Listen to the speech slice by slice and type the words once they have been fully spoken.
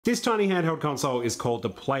This tiny handheld console is called the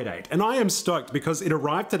Playdate, and I am stoked because it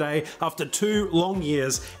arrived today after 2 long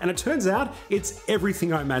years, and it turns out it's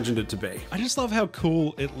everything I imagined it to be. I just love how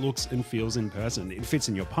cool it looks and feels in person. It fits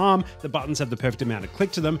in your palm, the buttons have the perfect amount of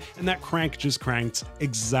click to them, and that crank just cranked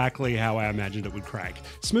exactly how I imagined it would crank.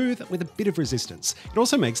 Smooth with a bit of resistance. It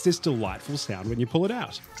also makes this delightful sound when you pull it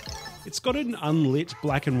out. It's got an unlit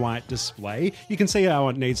black and white display. You can see how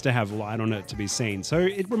it needs to have light on it to be seen. So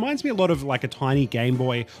it reminds me a lot of like a tiny Game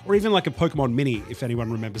Boy or even like a Pokemon Mini, if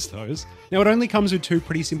anyone remembers those. Now it only comes with 2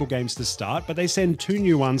 pretty simple games to start, but they send 2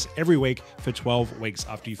 new ones every week for 12 weeks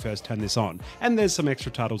after you first turn this on. And there's some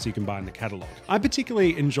extra titles you can buy in the catalog. I'm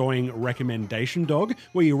particularly enjoying Recommendation Dog,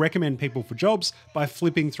 where you recommend people for jobs by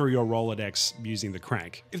flipping through your Rolodex using the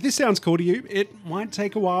crank. If this sounds cool to you, it might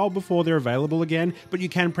take a while before they're available again, but you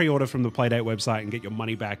can pre-order from the Playdate website and get your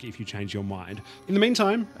money back if you change your mind. In the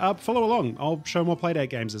meantime, follow along. I'll show more Playdate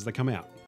games as they come out.